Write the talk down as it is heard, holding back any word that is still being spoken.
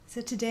So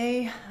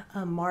today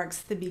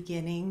marks the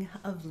beginning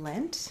of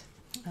Lent,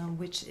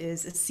 which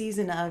is a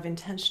season of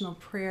intentional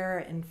prayer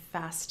and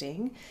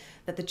fasting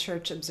that the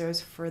church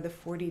observes for the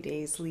 40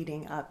 days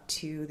leading up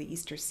to the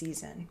Easter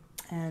season.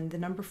 And the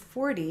number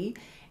 40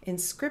 in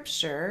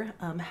scripture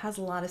has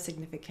a lot of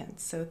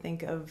significance. So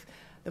think of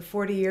the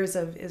 40 years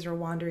of Israel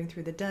wandering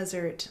through the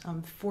desert,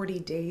 40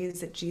 days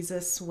that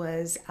Jesus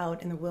was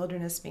out in the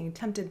wilderness being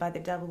tempted by the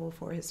devil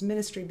before his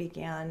ministry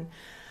began.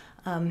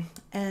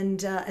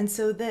 And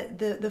so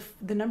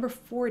the number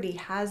 40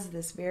 has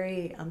this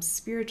very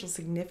spiritual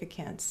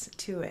significance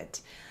to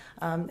it.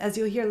 As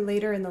you'll hear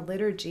later in the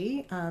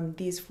liturgy,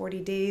 these 40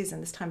 days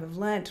and this time of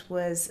Lent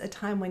was a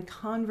time when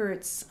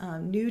converts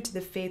new to the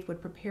faith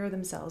would prepare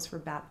themselves for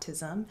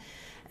baptism.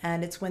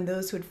 And it's when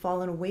those who had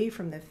fallen away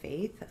from the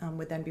faith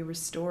would then be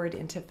restored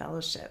into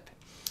fellowship.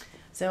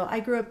 So I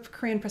grew up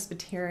Korean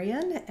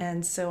Presbyterian,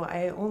 and so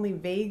I only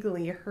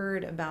vaguely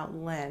heard about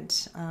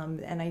Lent.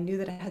 And I knew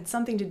that it had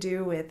something to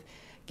do with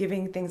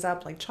giving things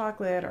up like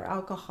chocolate or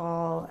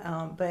alcohol,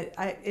 but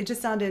it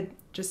just sounded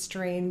just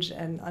strange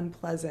and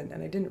unpleasant,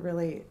 and I didn't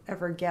really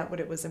ever get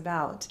what it was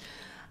about.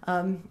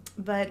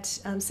 But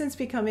since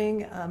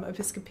becoming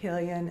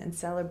Episcopalian and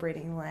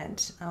celebrating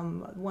Lent,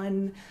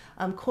 one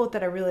quote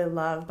that I really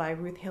love by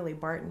Ruth Haley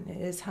Barton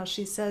is how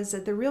she says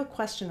that the real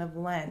question of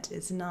Lent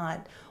is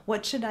not,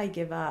 what should I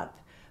give up?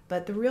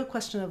 But the real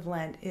question of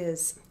Lent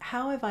is,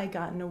 how have I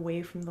gotten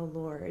away from the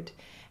Lord?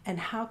 And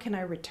how can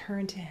I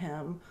return to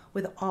Him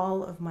with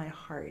all of my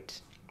heart?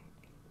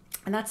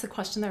 And that's the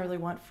question that I really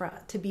want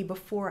to be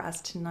before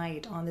us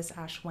tonight on this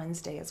Ash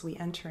Wednesday as we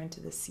enter into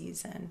the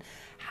season.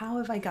 How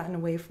have I gotten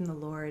away from the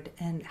Lord,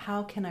 and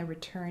how can I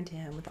return to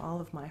Him with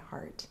all of my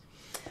heart?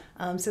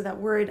 So that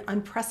word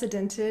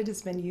unprecedented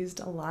has been used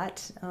a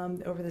lot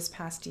over this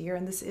past year,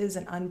 and this is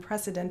an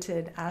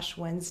unprecedented Ash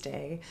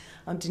Wednesday.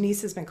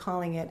 Denise has been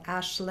calling it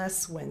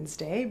Ashless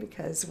Wednesday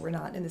because we're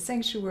not in the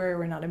sanctuary,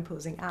 we're not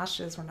imposing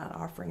ashes, we're not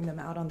offering them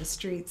out on the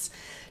streets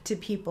to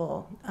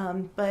people.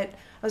 But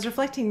I was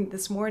reflecting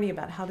this morning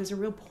about how there's a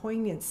real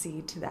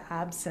poignancy to the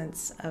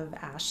absence of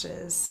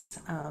ashes,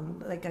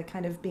 like a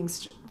kind of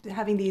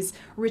having these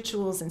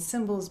rituals and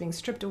symbols being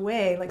stripped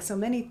away, like so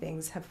many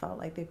things have felt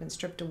like they've been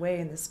stripped away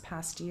in this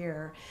past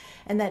year.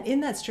 And that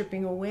in that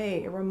stripping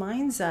away, it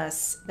reminds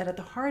us that at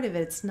the heart of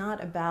it, it's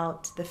not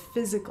about the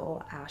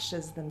physical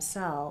ashes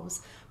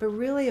themselves, but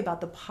really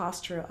about the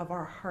posture of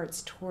our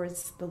hearts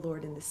towards the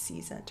Lord in this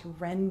season, to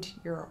rend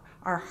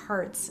our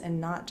hearts and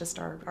not just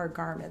our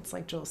garments,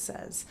 like Joel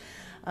says.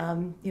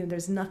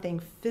 There's nothing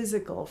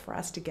physical for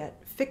us to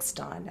get fixed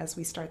on as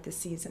we start this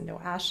season. No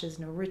ashes,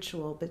 no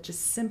ritual, but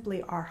just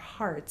simply our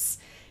hearts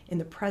in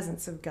the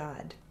presence of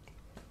God.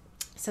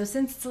 So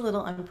since it's a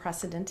little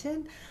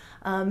unprecedented,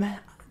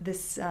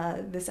 this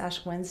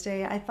Ash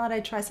Wednesday, I thought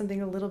I'd try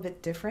something a little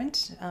bit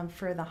different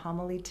for the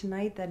homily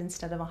tonight, that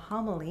instead of a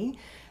homily,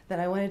 that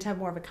I wanted to have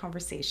more of a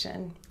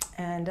conversation.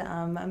 And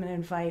I'm going to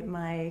invite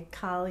my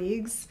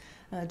colleagues,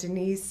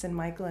 Denise and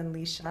Michael and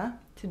Leisha,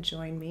 to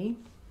join me.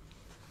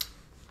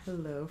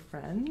 Hello,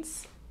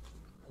 friends.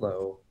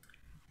 Hello.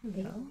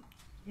 Hello.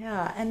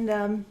 Yeah,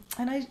 and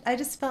I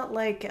just felt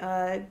like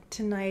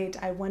tonight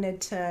I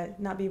wanted to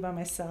not be by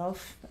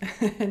myself,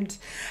 and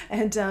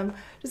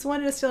just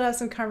wanted us to have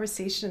some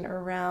conversation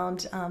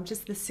around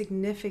just the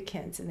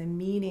significance and the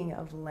meaning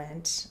of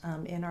Lent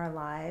in our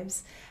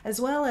lives, as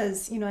well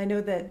as I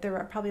know that there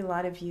are probably a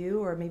lot of you,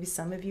 or maybe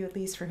some of you at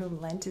least, for whom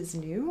Lent is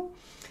new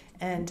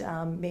and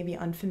maybe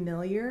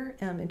unfamiliar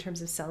in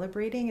terms of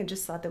celebrating, and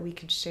just thought that we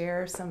could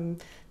share some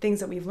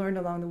things that we've learned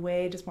along the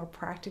way, just more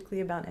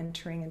practically about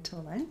entering into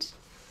Lent.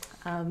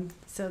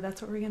 So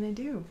that's what we're going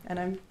to do. And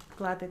I'm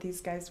glad that these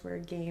guys were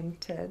game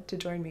to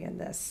join me in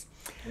this.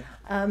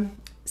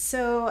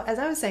 So as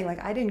I was saying,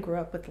 like, I didn't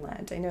grow up with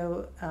Lent. I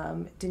know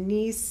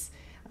Denise,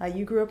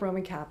 you grew up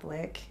Roman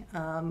Catholic.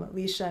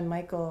 Leisha and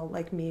Michael,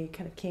 like me,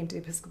 kind of came to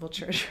the Episcopal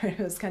Church. Right?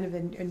 It was kind of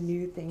a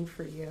new thing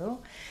for you.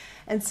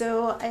 And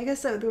so I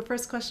guess the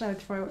first question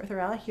I would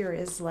throw out here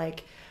is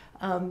like,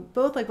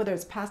 both like whether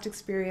it's past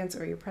experience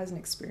or your present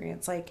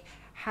experience, like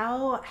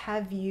how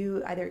have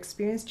you either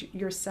experienced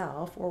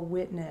yourself or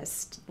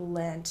witnessed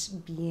Lent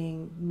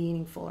being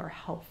meaningful or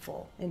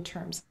helpful in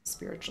terms of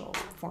spiritual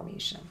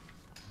formation?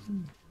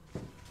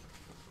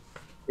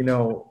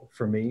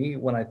 For me,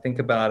 when I think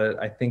about it,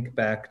 I think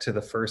back to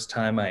the first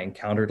time I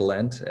encountered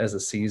Lent as a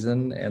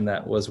season, and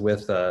that was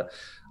with a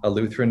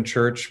Lutheran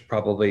church,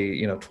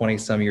 probably 20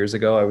 some years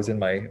ago. I was in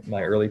my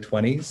early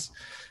 20s,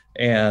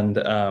 and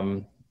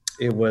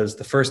it was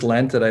the first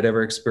Lent that I'd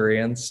ever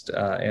experienced,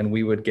 and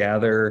we would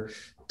gather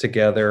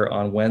together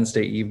on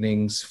Wednesday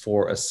evenings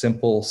for a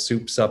simple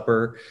soup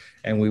supper,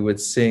 and we would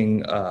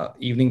sing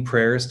evening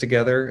prayers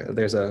together.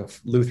 There's a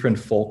Lutheran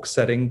folk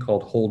setting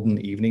called Holden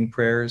Evening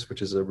Prayers,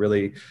 which is a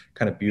really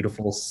kind of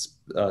beautiful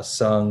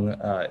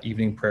sung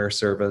evening prayer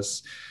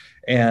service.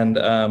 And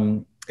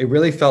it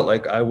really felt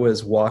like I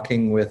was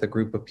walking with a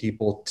group of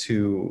people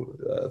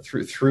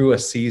through a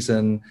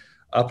season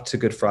up to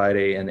Good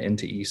Friday and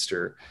into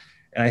Easter.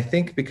 And I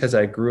think because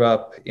I grew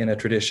up in a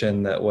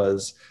tradition that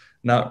was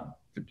not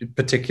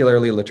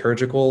particularly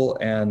liturgical.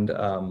 And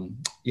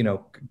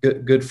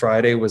Good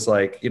Friday was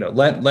like,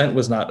 Lent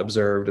was not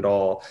observed at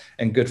all,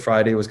 and Good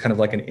Friday was kind of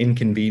like an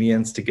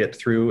inconvenience to get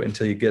through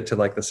until you get to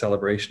like the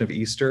celebration of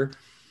Easter.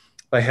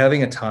 By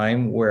having a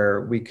time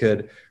where we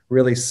could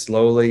really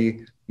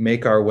slowly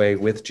make our way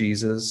with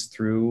Jesus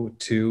through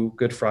to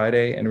Good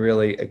Friday and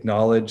really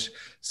acknowledge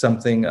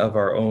something of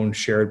our own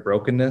shared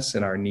brokenness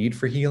and our need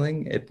for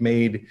healing, it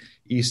made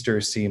Easter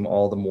seem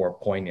all the more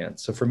poignant.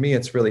 So for me,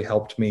 it's really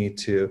helped me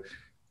to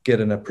get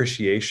an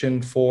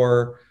appreciation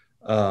for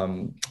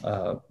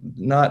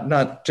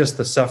not just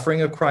the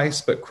suffering of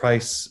Christ, but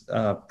Christ's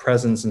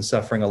presence and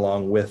suffering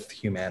along with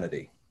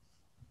humanity.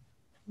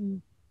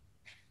 Mm.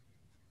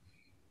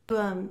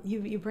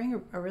 You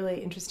bring a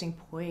really interesting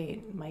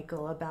point,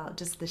 Michael, about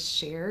just the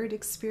shared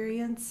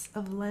experience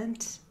of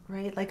Lent,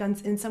 right? Like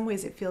in some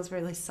ways it feels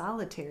really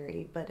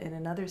solitary, but in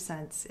another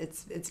sense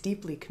it's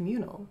deeply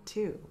communal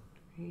too,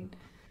 right?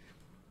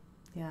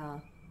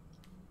 Yeah.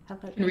 How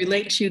about And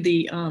relate to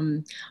the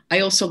I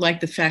also like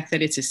the fact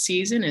that it's a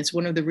season. It's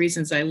one of the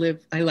reasons I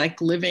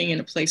like living in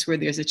a place where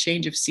there's a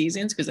change of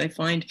seasons, because I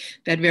find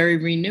that very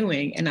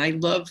renewing. And I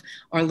love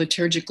our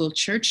liturgical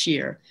church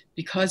year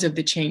because of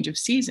the change of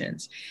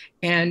seasons.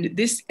 And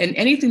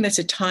anything that's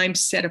a time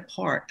set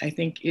apart, I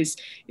think is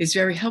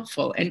very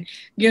helpful. And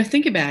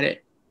think about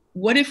it.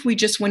 What if we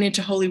just went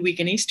into Holy Week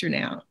and Easter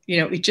now?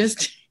 It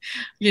just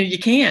you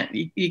can't.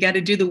 You got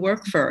to do the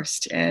work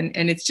first, and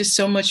it's just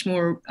so much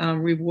more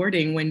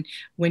rewarding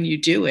when you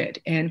do it.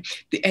 And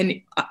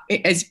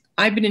as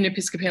I've been an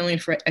Episcopalian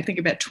for I think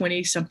about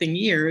 20 something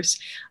years,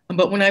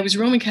 but when I was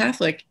Roman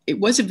Catholic, it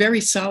was a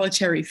very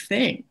solitary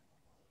thing,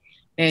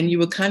 and you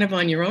were kind of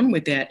on your own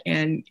with that.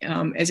 And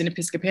as an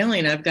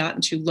Episcopalian, I've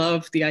gotten to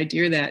love the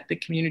idea that the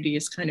community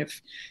is kind of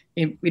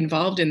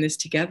involved in this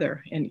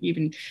together and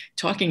even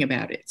talking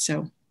about it.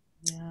 So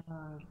yeah.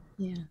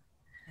 Yeah.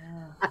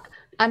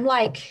 I'm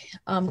like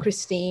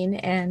Christine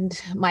and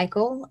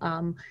Michael,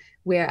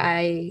 where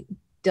I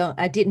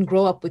didn't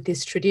grow up with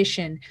this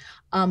tradition,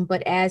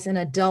 but as an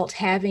adult,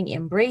 having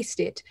embraced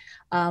it,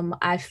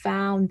 I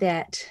found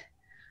that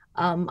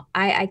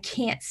I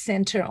can't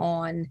center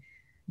on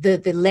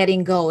the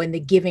letting go and the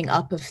giving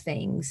up of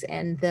things,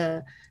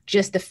 and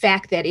just the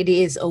fact that it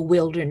is a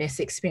wilderness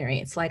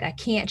experience. Like, I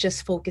can't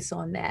just focus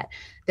on that.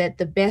 That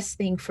the best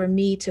thing for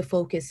me to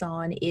focus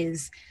on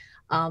is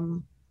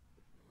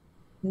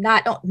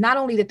not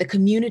only that the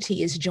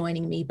community is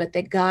joining me, but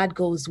that God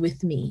goes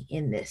with me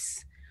in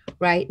this,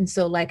 right? And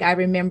so, like, I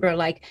remember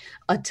like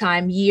a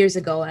time years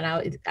ago,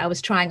 and I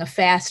was trying a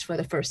fast for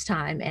the first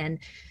time, and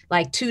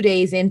like 2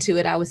 days into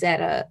it, I was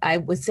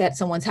at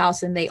someone's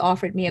house, and they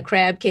offered me a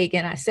crab cake,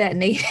 and I sat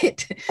and ate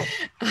it.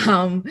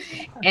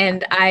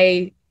 And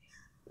I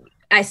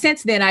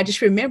since then, I just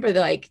remember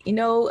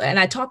and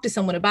I talked to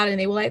someone about it, and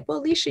they were like, well,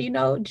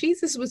 Alicia,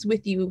 Jesus was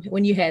with you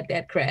when you had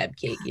that crab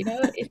cake,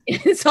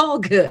 it's all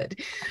good.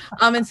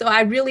 And so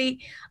I really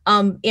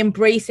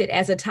embrace it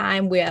as a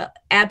time where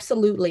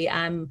absolutely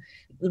I'm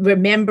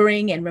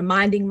remembering and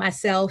reminding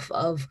myself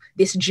of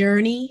this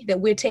journey that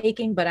we're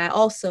taking, but I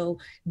also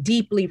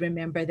deeply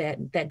remember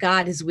that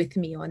God is with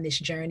me on this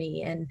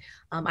journey, and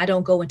I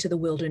don't go into the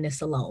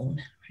wilderness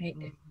alone, right?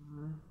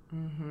 Mm-hmm.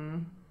 Mm-hmm.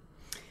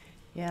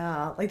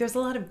 Yeah, like there's a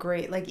lot of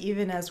great, like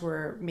even as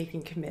we're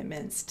making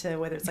commitments to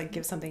whether it's like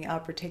give something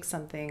up or take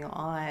something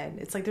on,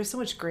 it's like there's so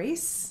much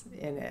grace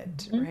in it,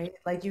 Mm-hmm. right?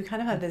 Like you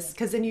kind of have this,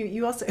 because then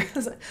you also,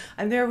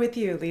 I'm there with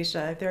you,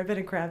 Alicia. If there had been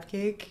a crab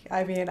cake,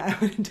 I mean, I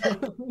would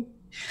totally.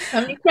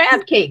 I mean,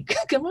 crab cake,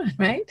 come on,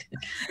 right?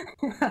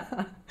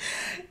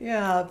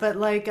 Yeah,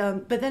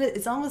 but then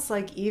it's almost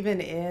like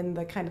even in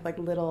the kind of like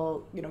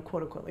little,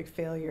 quote unquote, like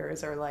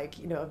failures or like,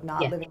 of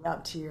not Yeah. living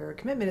up to your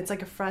commitment, it's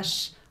like a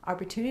fresh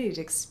opportunity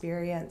to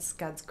experience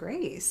God's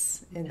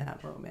grace in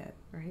that moment,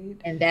 right?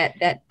 And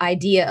that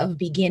idea of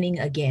beginning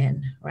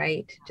again,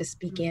 right? Just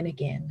begin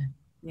again.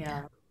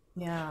 Yeah.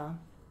 Yeah.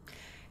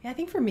 Yeah, I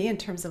think for me in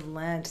terms of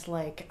Lent, so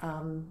I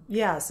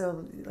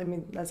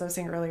mean, as I was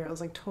saying earlier, it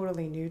was like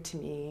totally new to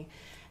me.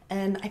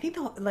 And I think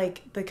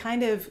the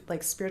kind of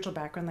like spiritual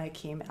background that I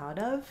came out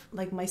of,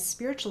 like my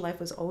spiritual life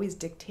was always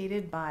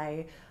dictated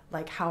by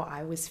like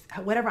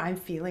whatever I'm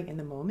feeling in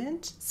the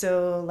moment.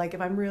 So like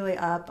if I'm really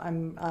up,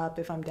 I'm up.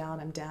 If I'm down,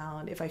 I'm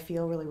down. If I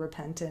feel really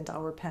repentant,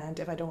 I'll repent.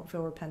 If I don't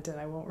feel repentant,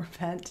 I won't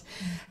repent.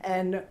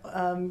 And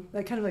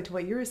like kind of like to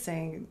what you were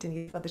saying,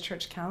 Denise, about the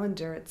church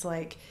calendar, it's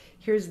like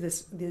here's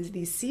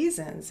these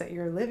seasons that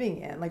you're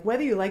living in. Like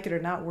whether you like it or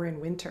not, we're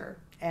in winter.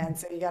 And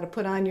so you got to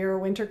put on your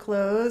winter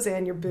clothes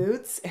and your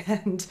boots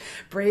and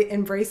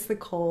embrace the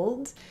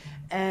cold.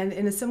 And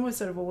in a similar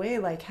sort of a way,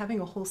 like having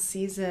a whole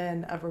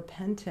season of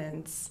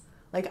repentance,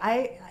 like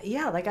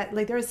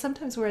there are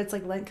sometimes where it's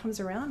like Lent comes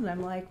around and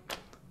I'm like,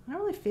 I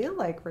don't really feel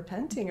like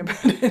repenting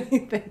about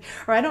anything,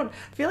 or I don't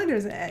feel like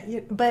there's,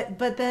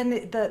 but then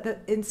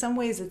in some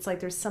ways it's like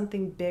there's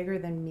something bigger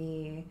than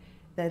me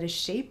that is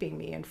shaping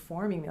me and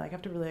forming me. Like I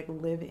have to really like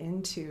live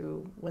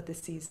into what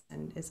this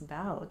season is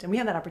about, and we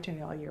have that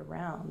opportunity all year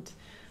round.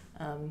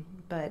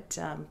 But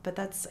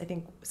that's, I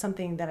think,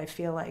 something that I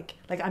feel like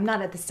I'm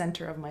not at the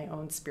center of my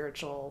own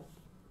spiritual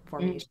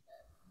formation.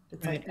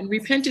 It's Right. like And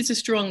repent is a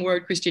strong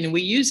word, Christine, and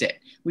we use it.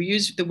 We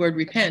use the word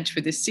repent for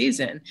this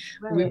season.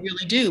 We right.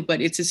 really do, but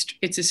it's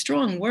a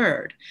strong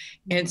word.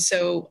 And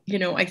so,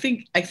 I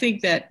think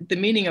that the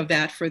meaning of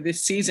that for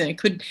this season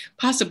could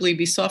possibly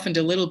be softened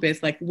a little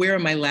bit, like, where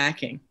am I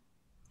lacking?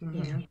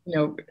 Yeah.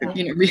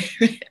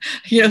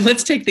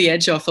 Let's take the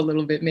edge off a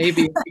little bit,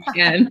 maybe, if we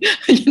can.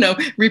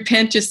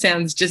 Repent just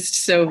sounds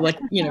just so, like,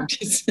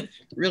 just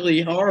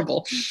really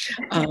horrible.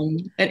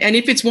 And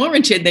if it's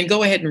warranted, then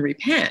go ahead and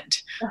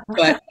repent.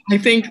 But I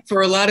think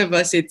for a lot of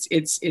us,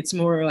 it's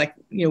more like,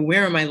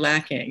 where am I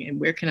lacking, and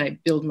where can I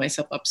build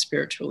myself up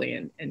spiritually,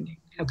 and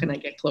how can I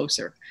get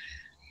closer?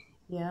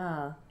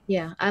 Yeah.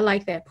 Yeah, I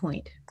like that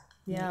point.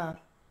 Yeah.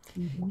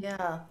 Mhm.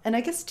 Yeah. And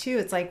I guess too,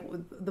 it's like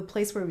the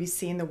place where we've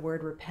seen the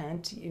word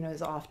repent,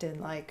 is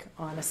often like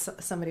on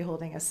somebody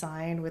holding a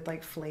sign with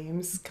like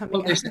flames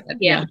coming out.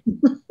 Yeah.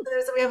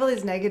 We have all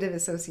these negative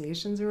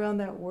associations around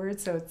that word.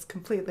 So it's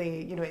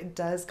completely, it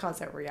does cause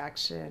that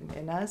reaction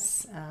in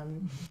us.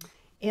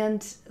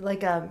 And like,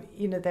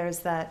 there's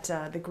that,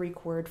 the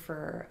Greek word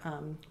for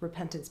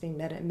repentance being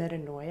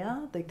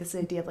metanoia, like this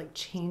idea of like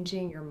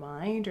changing your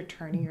mind or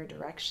turning your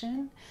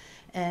direction.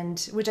 And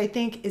which I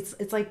think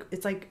it's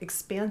like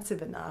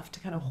expansive enough to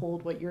kind of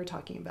hold what you're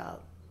talking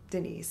about,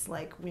 Denise.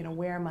 Like,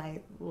 where am I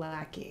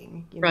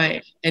lacking?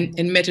 Right. And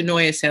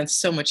metanoia sounds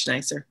so much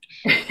nicer.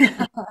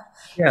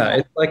 Yeah,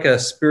 it's like a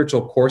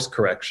spiritual course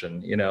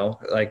correction,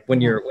 like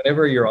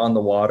whenever you're on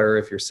the water,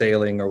 if you're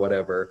sailing or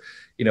whatever,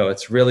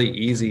 it's really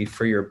easy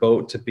for your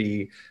boat to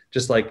be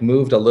just like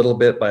moved a little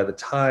bit by the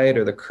tide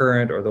or the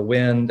current or the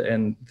wind.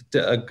 And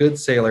a good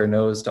sailor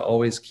knows to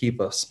always keep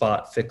a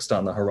spot fixed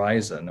on the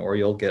horizon or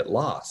you'll get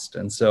lost.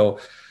 And so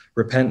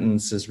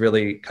repentance is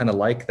really kind of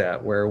like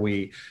that, where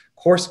we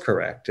course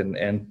correct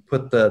and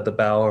put the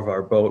bow of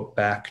our boat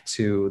back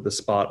to the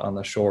spot on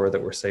the shore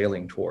that we're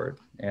sailing toward.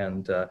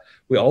 And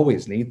we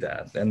always need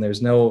that. And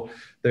there's no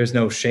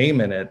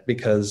shame in it,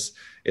 because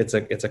it's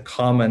a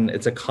common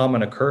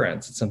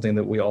occurrence. It's something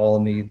that we all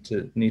need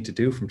to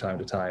do from time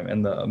to time.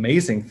 And the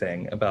amazing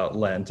thing about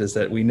Lent is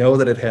that we know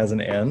that it has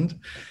an end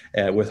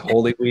with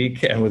Holy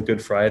Week and with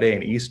Good Friday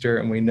and Easter.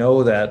 And we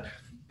know that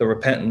the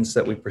repentance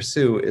that we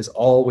pursue is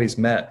always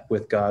met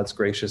with God's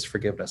gracious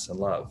forgiveness and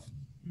love.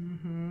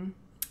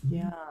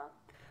 Yeah.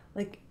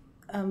 Like,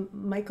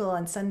 Michael,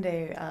 on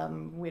Sunday,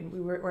 when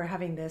we're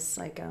having this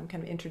like kind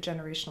of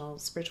intergenerational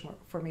spiritual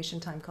formation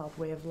time called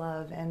Way of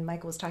Love, and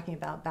Michael was talking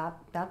about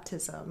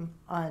baptism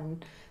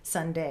on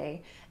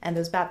Sunday, and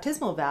those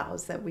baptismal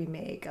vows that we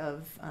make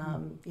of,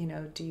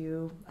 do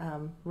you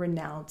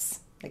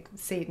renounce like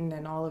Satan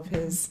and all of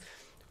his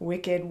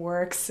wicked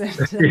works, and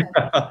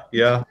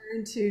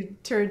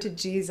turn to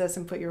Jesus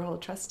and put your whole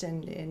trust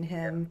in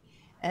him.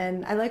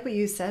 And I like what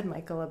you said,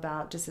 Michael,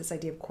 about just this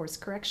idea of course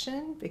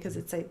correction, because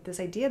it's like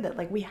this idea that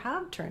like we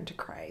have turned to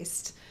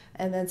Christ,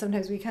 and then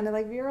sometimes we kind of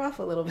like veer off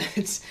a little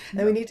bit,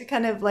 and we need to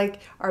kind of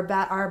like our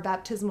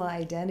baptismal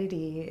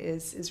identity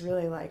is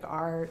really like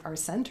our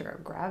center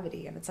of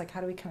gravity, and it's like,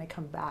 how do we kind of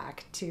come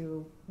back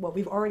to what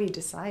we've already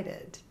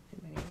decided?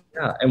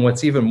 Yeah, and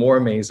what's even more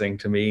amazing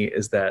to me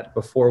is that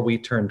before we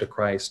turned to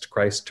Christ,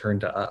 Christ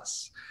turned to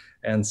us.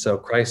 And so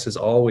Christ is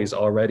always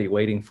already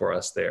waiting for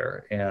us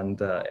there, and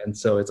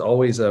so it's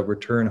always a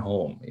return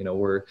home.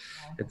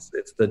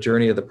 It's the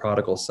journey of the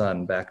prodigal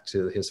son back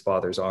to his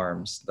father's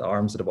arms, the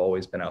arms that have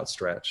always been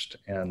outstretched.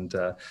 And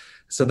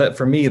so that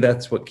for me,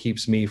 that's what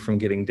keeps me from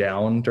getting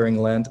down during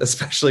Lent,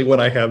 especially when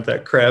I have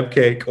that crab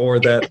cake or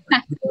that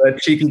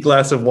that cheeky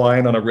glass of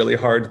wine on a really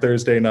hard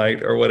Thursday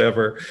night or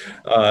whatever.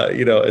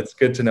 It's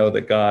good to know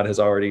that God has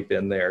already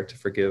been there to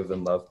forgive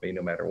and love me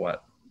no matter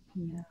what.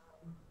 Yeah.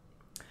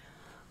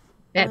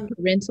 That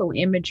parental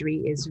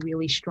imagery is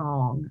really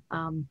strong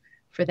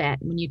for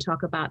that. When you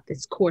talk about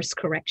this course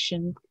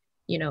correction,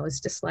 it's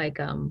just like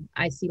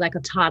I see like a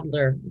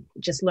toddler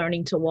just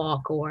learning to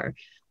walk, or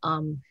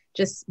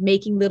just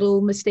making little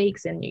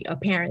mistakes, and a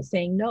parent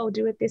saying, no,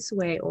 do it this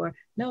way, or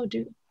no,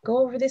 go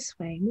over this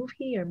way, move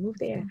here, move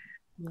there.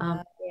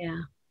 Yeah.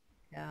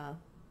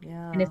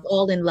 And it's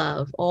all in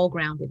love, all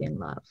grounded in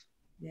love.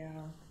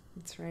 Yeah,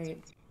 that's right.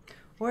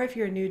 Or if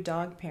you're a new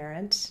dog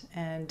parent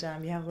and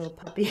you have a little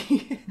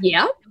puppy.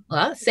 Yeah,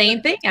 well,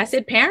 same thing. I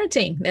said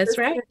parenting. That's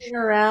right.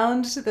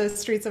 Around the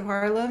streets of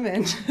Harlem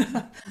and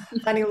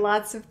finding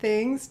lots of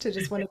things to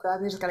just want to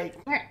grab. You just gotta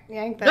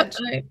yank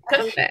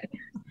that.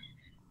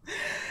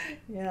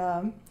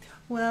 Yeah.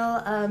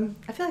 Well,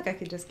 I feel like I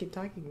could just keep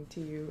talking to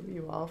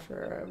you all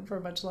for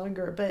much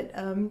longer. But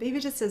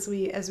maybe just as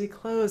we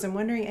close, I'm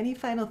wondering, any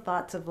final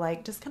thoughts of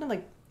like just kind of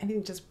like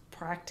anything just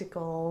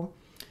practical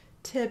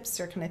tips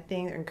or kind of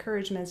things, or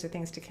encouragements or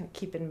things to kind of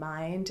keep in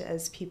mind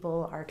as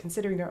people are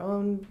considering their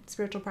own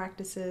spiritual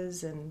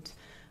practices, and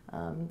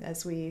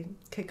as we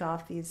kick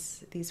off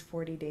these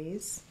 40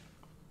 days?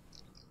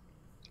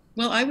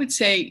 Well, I would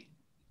say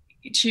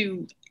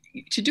to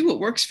do what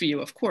works for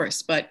you, of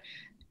course, but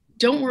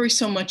don't worry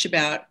so much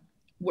about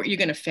what you're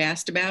going to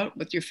fast about,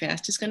 what your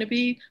fast is going to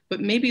be,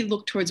 but maybe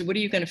look towards what are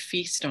you going to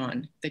feast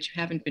on that you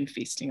haven't been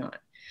feasting on.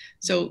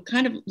 So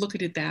kind of look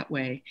at it that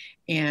way.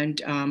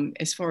 And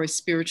as far as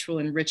spiritual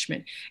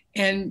enrichment,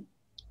 and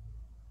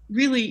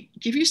really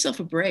give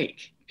yourself a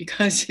break,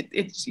 because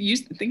it's you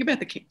think about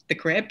the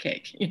crab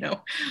cake, you're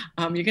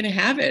going to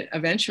have it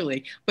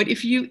eventually. But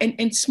if you,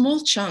 and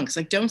small chunks,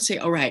 like don't say,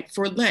 all right,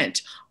 for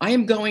Lent, I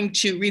am going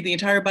to read the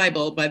entire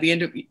Bible by the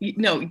end of,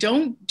 no,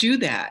 don't do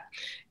that.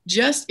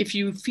 Just if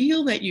you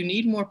feel that you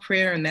need more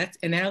prayer and that's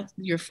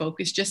your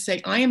focus, just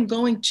say, I am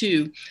going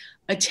to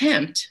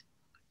attempt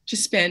to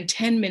spend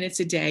 10 minutes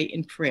a day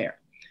in prayer.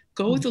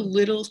 Go with a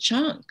little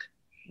chunk.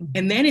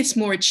 And then it's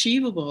more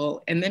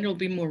achievable, and then it'll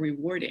be more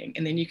rewarding,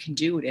 and then you can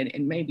do it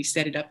and maybe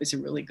set it up as a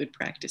really good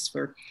practice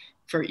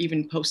for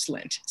even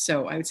post-Lent.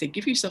 So I would say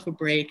give yourself a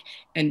break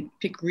and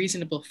pick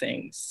reasonable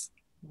things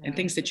and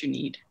things that you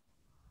need.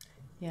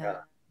 Yeah.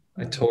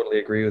 I totally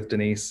agree with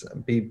Denise.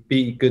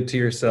 Be good to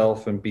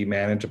yourself and be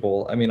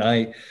manageable. I mean,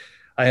 I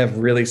have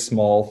really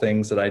small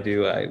things that I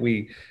do.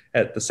 We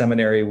at the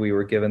seminary, we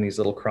were given these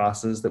little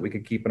crosses that we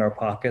could keep in our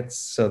pockets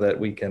so that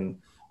we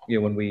can,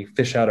 when we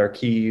fish out our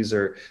keys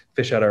or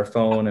fish out our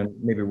phone and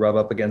maybe rub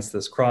up against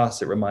this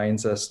cross, it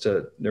reminds us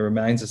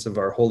of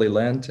our Holy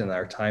Lent and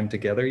our time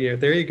together. Yeah,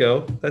 there you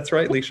go. That's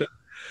right, Leisha.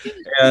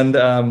 And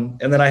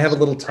then I have a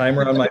little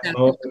timer on my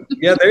phone.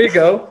 Yeah, there you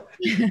go.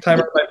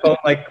 Timer on my phone,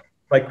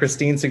 like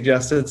Christine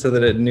suggested, so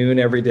that at noon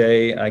every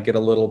day I get a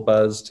little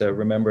buzz to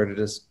remember to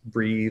just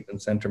breathe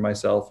and center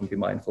myself and be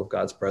mindful of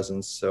God's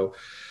presence. So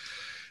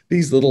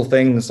these little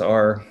things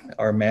are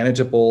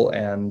manageable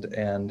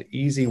and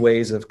easy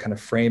ways of kind of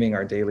framing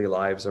our daily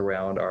lives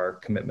around our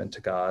commitment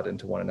to God and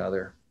to one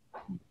another.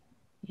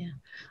 Yeah.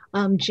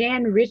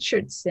 Jan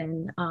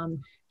Richardson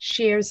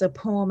shares a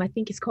poem, I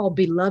think it's called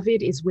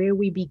Beloved is Where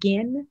We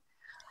Begin.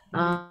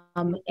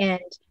 And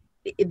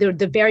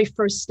the very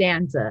first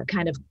stanza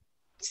kind of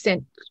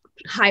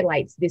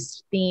highlights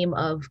this theme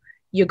of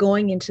you're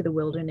going into the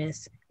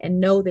wilderness and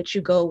know that you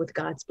go with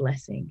God's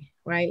blessing,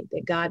 right?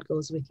 That God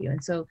goes with you.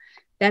 And so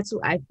that's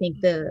what I think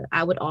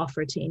I would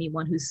offer to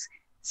anyone who's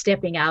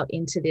stepping out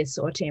into this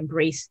or to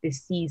embrace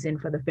this season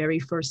for the very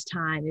first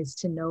time, is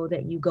to know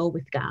that you go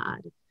with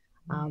God.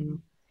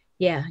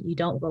 You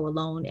don't go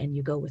alone, and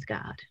you go with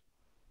God.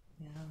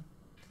 Yeah,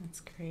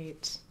 that's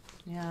great.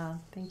 Yeah,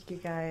 thank you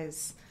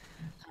guys.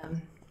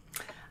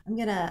 I'm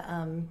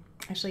gonna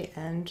actually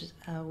end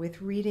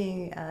with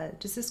reading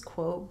just this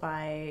quote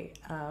by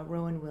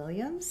Rowan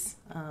Williams,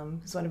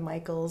 who's one of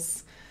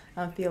Michael's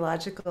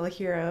theological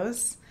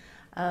heroes.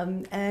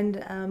 I'm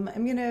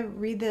going to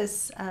read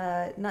this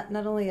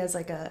not only as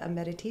like a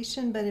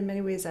meditation, but in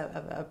many ways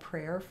a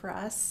prayer for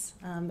us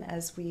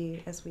as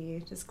we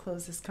just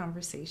close this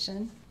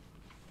conversation.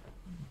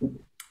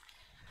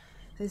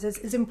 It says,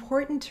 it's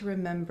important to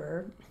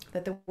remember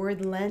that the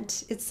word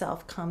Lent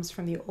itself comes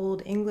from the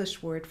Old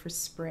English word for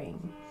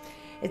spring.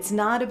 It's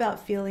not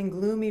about feeling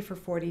gloomy for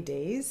 40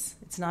 days.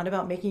 It's not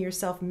about making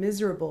yourself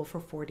miserable for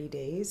 40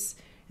 days.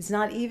 It's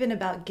not even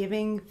about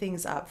giving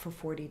things up for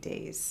 40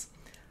 days.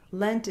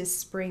 Lent is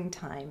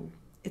springtime.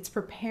 It's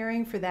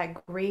preparing for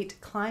that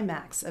great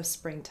climax of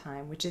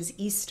springtime, which is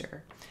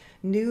Easter,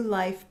 new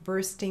life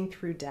bursting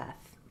through death.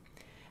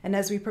 And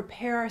as we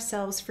prepare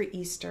ourselves for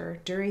Easter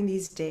during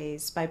these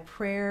days by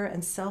prayer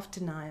and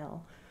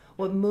self-denial,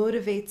 what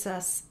motivates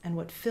us and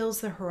what fills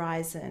the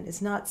horizon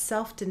is not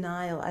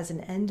self-denial as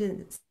an end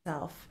in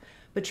itself,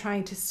 but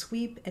trying to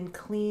sweep and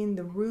clean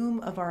the room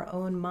of our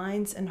own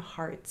minds and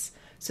hearts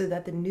so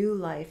that the new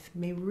life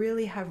may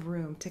really have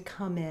room to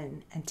come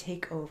in and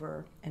take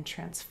over and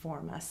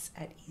transform us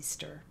at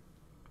Easter.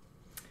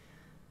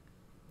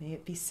 May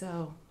it be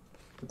so.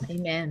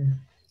 Amen.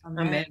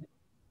 Amen.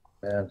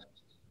 Amen.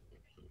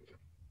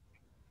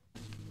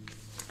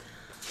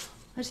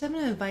 I'm going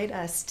to invite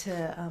us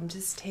to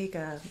just take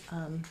a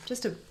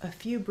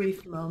few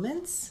brief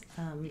moments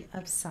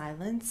of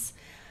silence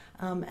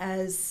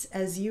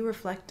as you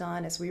reflect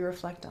on, as we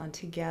reflect on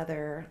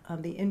together,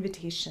 the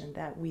invitation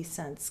that we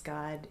sense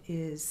God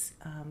is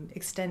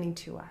extending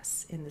to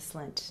us in this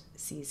Lent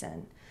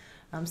season.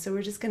 So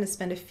we're just going to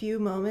spend a few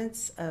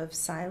moments of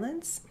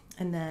silence,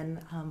 and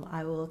then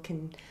I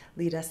can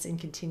lead us in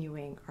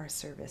continuing our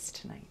service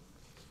tonight.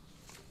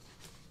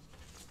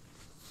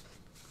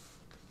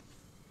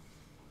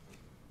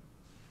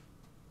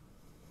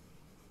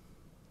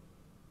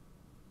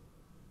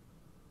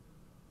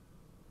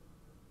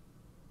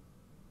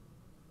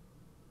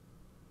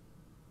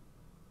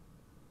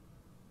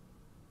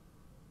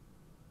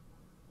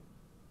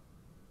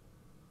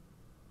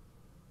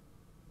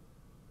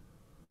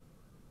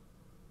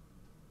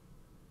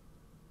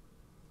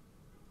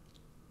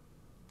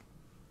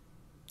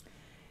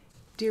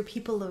 Dear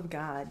people of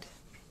God,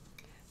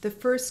 the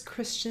first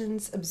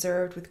Christians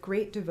observed with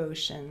great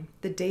devotion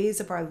the days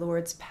of our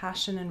Lord's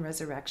passion and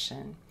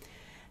resurrection,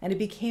 and it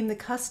became the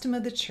custom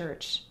of the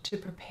church to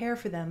prepare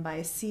for them by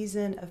a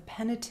season of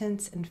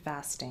penitence and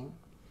fasting.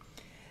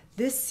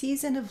 This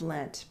season of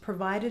Lent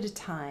provided a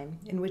time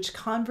in which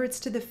converts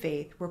to the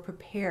faith were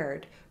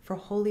prepared for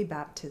holy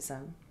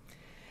baptism.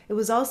 It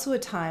was also a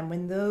time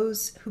when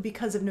those who,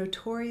 because of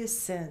notorious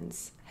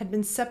sins, had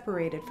been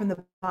separated from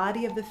the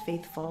body of the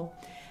faithful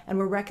and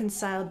were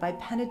reconciled by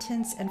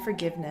penitence and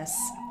forgiveness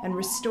and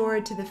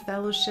restored to the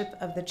fellowship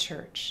of the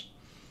church.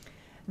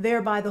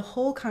 Thereby the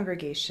whole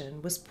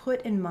congregation was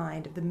put in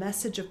mind of the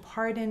message of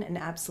pardon and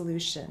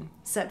absolution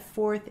set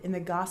forth in the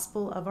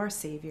gospel of our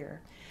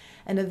Savior,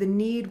 and of the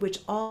need which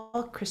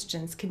all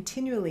Christians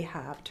continually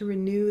have to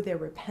renew their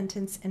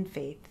repentance and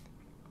faith.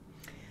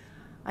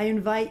 I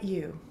invite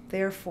you,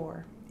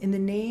 therefore, in the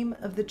name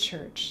of the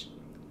Church,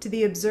 to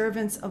the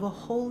observance of a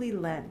holy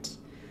Lent,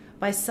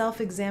 by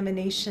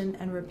self-examination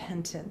and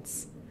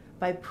repentance,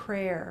 by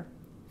prayer,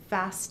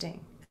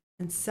 fasting,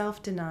 and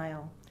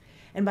self-denial,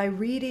 and by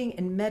reading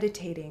and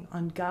meditating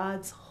on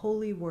God's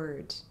holy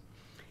word,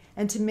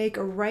 and to make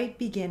a right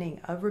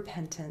beginning of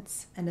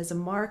repentance, and as a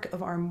mark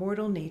of our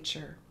mortal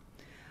nature,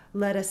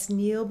 let us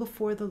kneel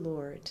before the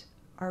Lord,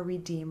 our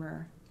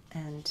Redeemer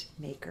and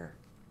Maker.